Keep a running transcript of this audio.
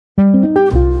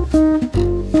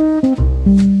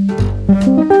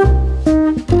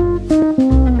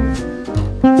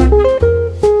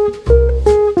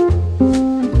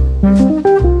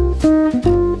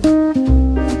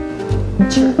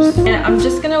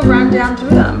gonna run down through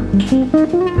them.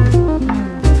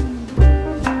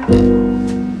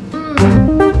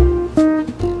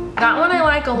 That one I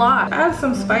like a lot. It adds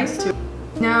some spice to it.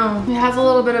 No, it has a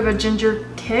little bit of a ginger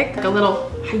kick, like a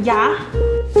little yeah.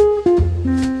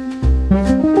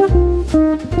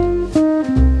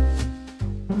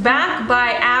 Back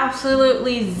by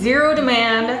absolutely zero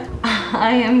demand,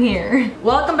 I am here.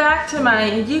 Welcome back to my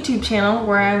YouTube channel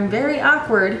where I'm very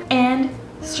awkward and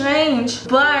strange,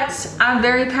 but I'm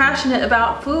very passionate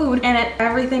about food and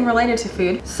everything related to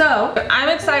food. So I'm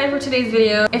excited for today's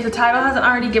video. If the title hasn't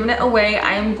already given it away,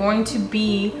 I am going to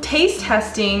be taste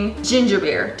testing ginger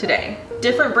beer today.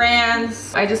 Different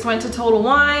brands. I just went to Total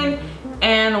Wine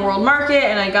and the World Market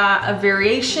and I got a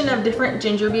variation of different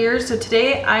ginger beers. So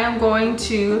today I am going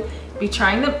to be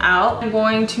trying them out. I'm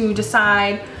going to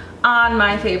decide on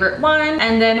my favorite one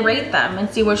and then rate them and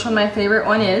see which one my favorite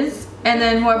one is. And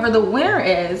then whoever the winner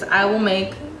is, I will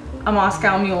make a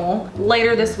Moscow Mule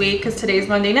later this week because today's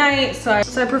Monday night. So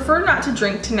I prefer not to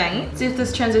drink tonight. See if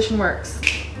this transition works.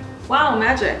 Wow,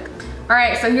 magic. All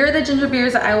right, so here are the ginger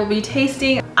beers that I will be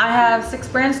tasting. I have 6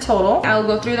 brands total. I will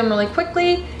go through them really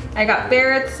quickly. I got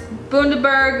Barrett's,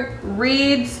 Bundaberg,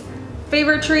 Reed's,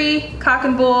 Favorite Tree, Cock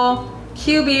and Bull,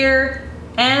 Q Beer,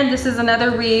 and this is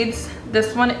another Reed's.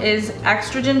 This one is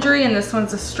extra gingery and this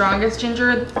one's the strongest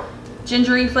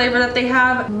gingery flavor that they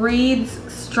have. Reed's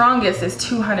strongest is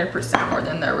 200% more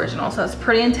than the original, so it's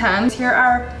pretty intense. Here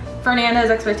are Fernanda's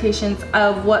expectations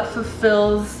of what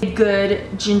fulfills a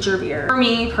good ginger beer. For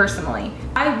me personally,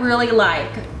 I really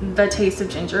like the taste of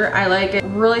ginger. I like it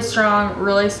really strong,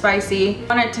 really spicy.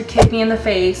 I want it to kick me in the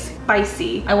face,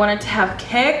 spicy. I want it to have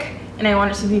kick and I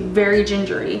want it to be very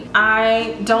gingery.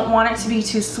 I don't want it to be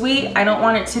too sweet. I don't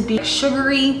want it to be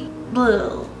sugary.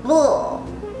 Blah, blah.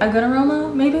 A good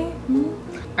aroma, maybe?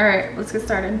 All right, let's get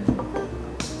started.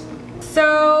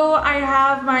 So I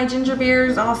have my ginger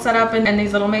beers all set up in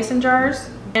these little mason jars,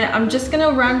 and I'm just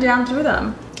gonna run down through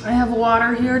them. I have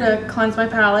water here to cleanse my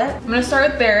palate. I'm gonna start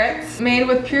with Barrett's, made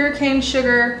with pure cane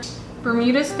sugar,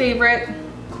 Bermuda's favorite.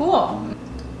 Cool.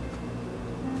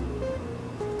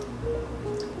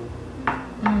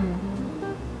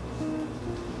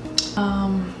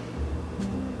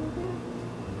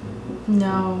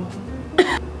 No.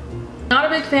 Not a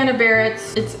big fan of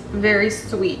Barrett's. It's very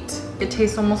sweet. It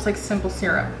tastes almost like simple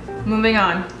syrup. Moving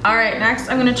on. All right, next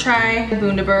I'm gonna try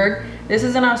Bundaberg. This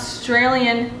is an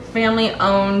Australian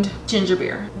family-owned ginger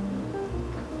beer.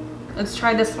 Let's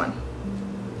try this one.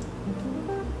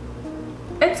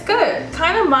 It's good.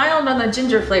 Kind of mild on the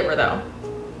ginger flavor though.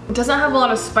 It doesn't have a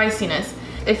lot of spiciness.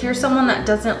 If you're someone that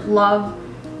doesn't love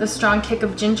the strong kick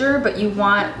of ginger, but you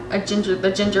want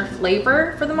the ginger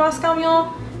flavor for the Moscow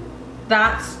Mule,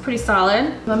 that's pretty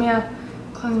solid. Let me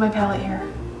cleanse my palate here.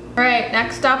 All right,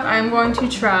 next up I'm going to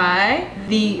try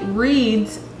the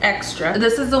Reed's Extra.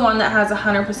 This is the one that has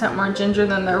 100% more ginger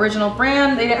than the original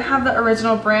brand. They didn't have the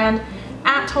original brand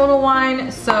at Total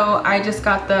Wine, so I just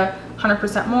got the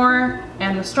 100% more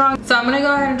and the strong. So I'm gonna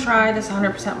go ahead and try this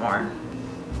 100% more.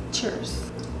 Cheers.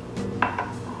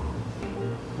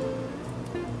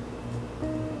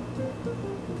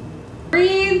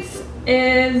 Reed's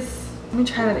is, let me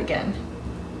try that again.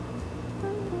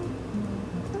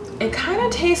 It kind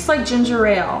of tastes like ginger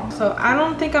ale, so I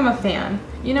don't think I'm a fan.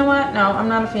 You know what? No, I'm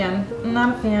not a fan. I'm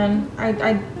not a fan. I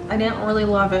didn't really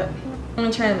love it. I'm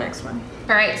gonna try the next one.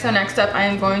 All right, so next up I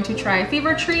am going to try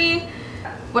Fever Tree.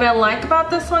 What I like about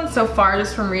this one so far,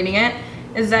 just from reading it,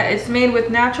 is that it's made with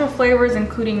natural flavors,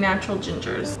 including natural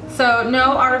gingers. So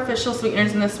no artificial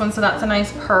sweeteners in this one, so that's a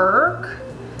nice perk.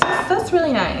 That's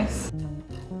really nice.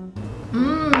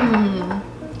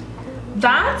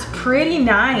 That's pretty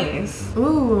nice.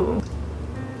 Ooh,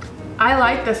 I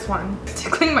like this one. It's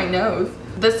tickling my nose.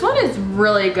 This one is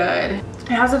really good. It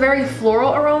has a very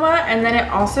floral aroma and then it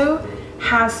also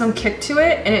has some kick to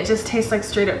it and it just tastes like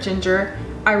straight up ginger.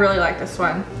 I really like this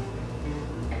one.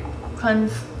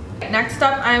 Cleanse. Next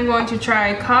up, I'm going to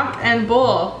try Cock and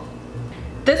Bull.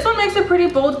 This one makes a pretty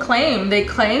bold claim. They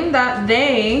claim that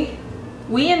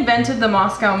we invented the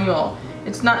Moscow Mule.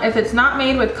 If it's not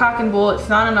made with Cock and Bull, it's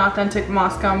not an authentic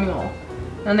Moscow Mule.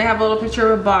 Then they have a little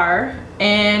picture of a bar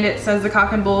and it says the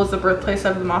Cock and Bull is the birthplace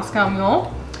of the Moscow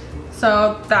Mule.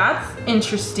 So that's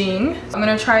interesting. I'm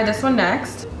gonna try this one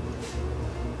next.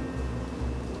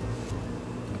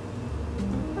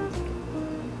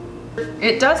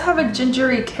 It does have a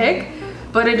gingery kick,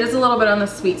 but it is a little bit on the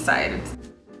sweet side.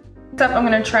 Next up, I'm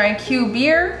gonna try Q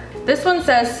Beer. This one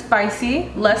says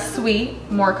spicy, less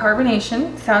sweet, more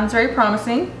carbonation. Sounds very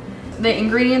promising. The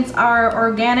ingredients are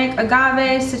organic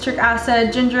agave, citric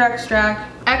acid, ginger extract,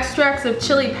 extracts of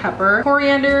chili pepper,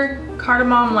 coriander,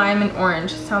 cardamom, lime, and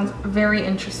orange. Sounds very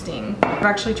interesting. I've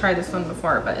actually tried this one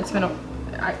before, but it's been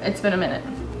a minute.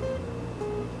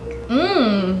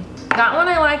 That one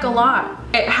I like a lot.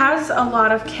 It has a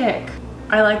lot of kick.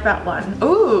 I like that one.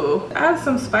 Ooh, adds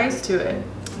some spice to it.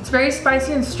 It's very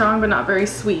spicy and strong, but not very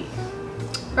sweet.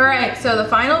 All right, so the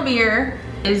final beer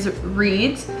is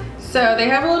Reed's. So they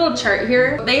have a little chart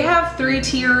here. They have 3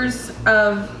 tiers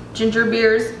of ginger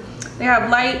beers. They have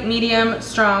light, medium,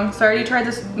 strong. So I already tried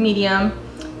this medium.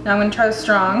 Now I'm gonna try the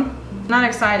strong. I'm not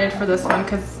excited for this one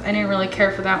because I didn't really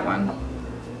care for that one.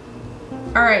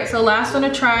 All right, so last one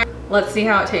to try. Let's see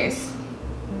how it tastes.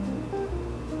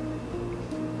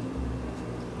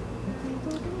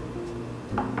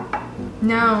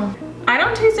 No, I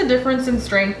don't taste a difference in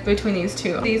strength between these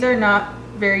two. These are not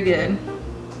very good.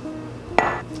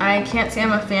 I can't say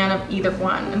I'm a fan of either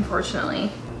one,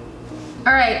 unfortunately.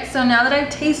 All right, so now that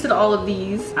I've tasted all of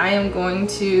these, I am going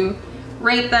to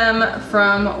rate them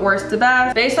from worst to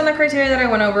best. Based on the criteria that I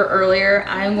went over earlier,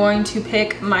 I'm going to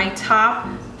pick my top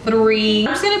 3.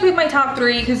 I'm just gonna pick my top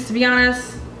 3 because, to be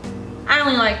honest, I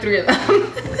only like 3 of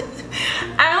them.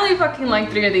 I only fucking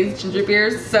like 3 of these ginger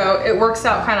beers, so it works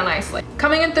out kind of nicely.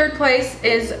 Coming in 3rd place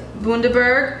is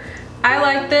Bundaberg. I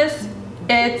like this.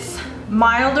 It's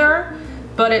milder,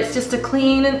 but it's just a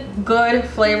clean, good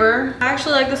flavor. I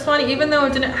actually like this one, even though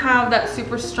it didn't have that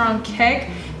super strong kick.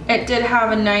 It did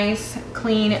have a nice,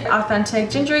 clean,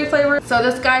 authentic gingery flavor. So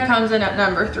this guy comes in at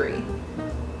number 3.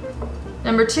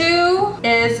 Number 2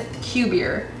 is Q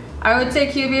beer. I would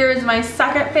say Q beer is my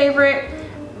 2nd favorite.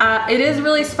 It is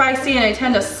really spicy and I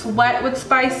tend to sweat with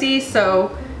spicy,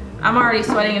 so I'm already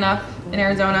sweating enough in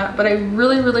Arizona, but I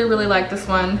really like this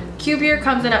one. Q beer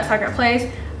comes in at 2nd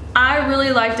place. I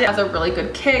really liked it. It has a really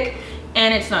good kick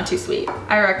and it's not too sweet.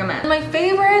 I recommend. My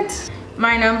favorite,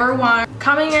 my number 1,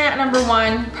 coming in at number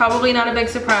 1, probably not a big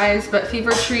surprise, but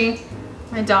Fever Tree.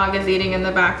 My dog is eating in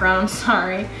the background, I'm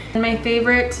sorry. And my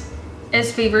favorite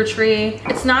is Fever Tree.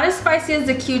 It's not as spicy as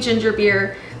the Q ginger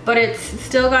beer, but it's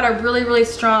still got a really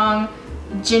strong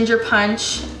ginger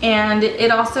punch, and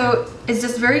it also is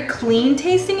just very clean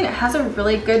tasting, and it has a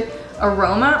really good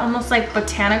aroma, almost like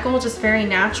botanical, just very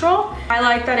natural. I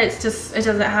like that it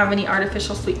doesn't have any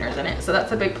artificial sweeteners in it, so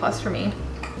that's a big plus for me.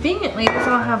 Conveniently, these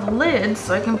all have lids,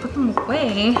 so I can put them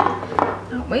away,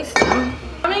 not waste them.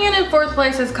 Coming in 4th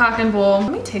place is Cock and Bull.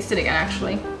 Let me taste it again,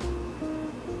 actually.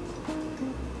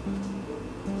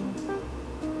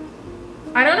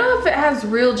 I don't know if it has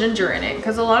real ginger in it,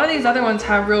 because a lot of these other ones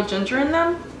have real ginger in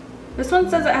them. This one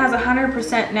says it has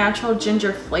 100% natural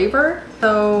ginger flavor,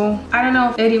 so I don't know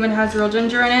if it even has real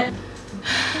ginger in it.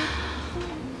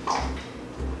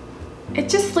 It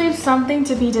just leaves something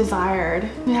to be desired.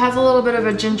 It has a little bit of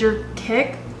a ginger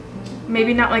kick,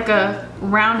 maybe not like a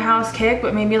roundhouse kick,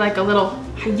 but maybe like a little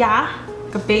hi-ya,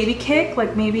 like a baby kick,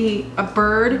 like maybe a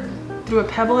bird threw a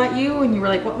pebble at you and you were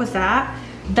like, what was that?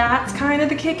 That's kind of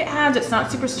the kick it adds. It's not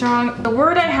super strong. The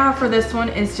word I have for this one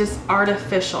is just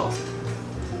artificial.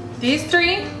 These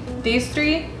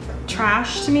three,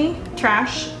 trash to me.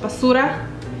 Trash, basura.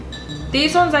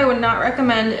 These ones I would not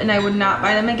recommend and I would not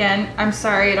buy them again. I'm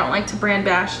sorry, I don't like to brand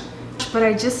bash, but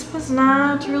I just was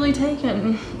not really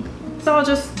taken. It's all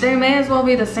just, they may as well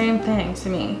be the same thing to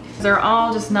me. They're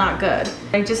all just not good.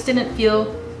 I just didn't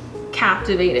feel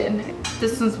captivated.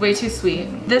 This one's way too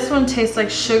sweet. This one tastes like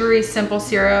sugary simple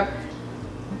syrup.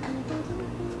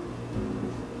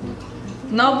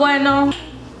 No bueno.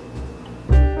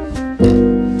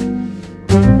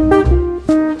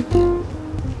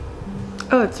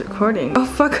 Oh, it's recording. Oh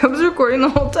fuck, I was recording the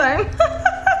whole time.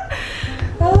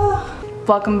 Oh.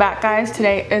 Welcome back, guys.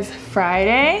 Today is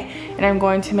Friday and I'm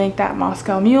going to make that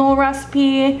Moscow Mule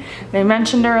recipe that I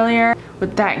mentioned earlier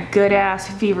with that good ass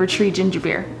Fever Tree ginger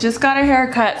beer. Just got a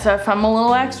haircut, so if I'm a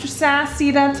little extra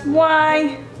sassy, that's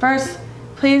why. First,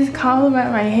 please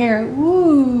compliment my hair.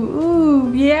 Ooh,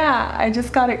 ooh, yeah. I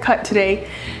just got it cut today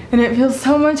and it feels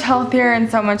so much healthier and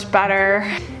so much better.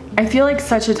 I feel like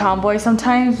such a tomboy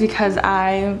sometimes because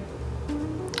I'm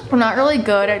not really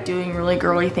good at doing really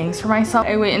girly things for myself.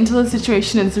 I went into the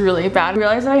situation, it's really bad. I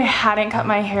realized that I hadn't cut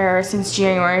my hair since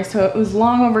January, so it was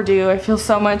long overdue. I feel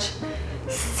so much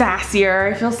sassier.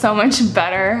 I feel so much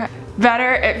better.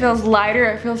 It feels lighter,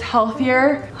 it feels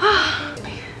healthier.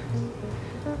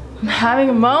 I'm having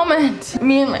a moment.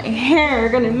 Me and my hair are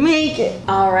gonna make it.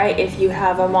 All right, if you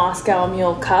have a Moscow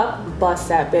Mule cup, bust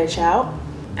that bitch out.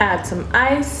 Add some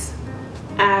ice,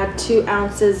 add 2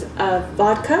 ounces of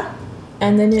vodka,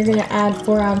 and then you're gonna add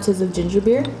 4 ounces of ginger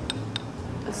beer,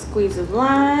 a squeeze of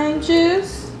lime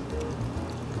juice,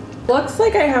 Looks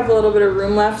like I have a little bit of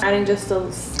room left. Adding just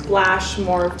a splash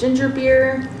more of ginger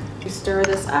beer. You stir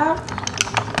this up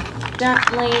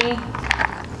gently.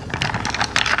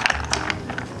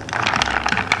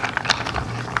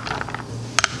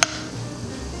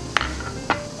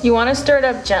 You want to stir it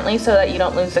up gently so that you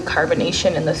don't lose the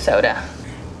carbonation in the soda.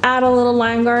 Add a little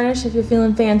lime garnish if you're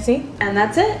feeling fancy. And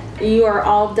that's it. You are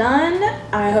all done.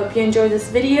 I hope you enjoyed this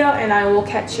video and I will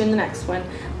catch you in the next one.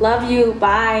 Love you.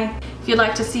 Bye. If you'd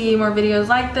like to see more videos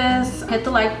like this, hit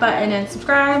the like button and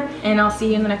subscribe, and I'll see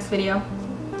you in the next video.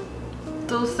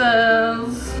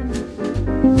 Deuces.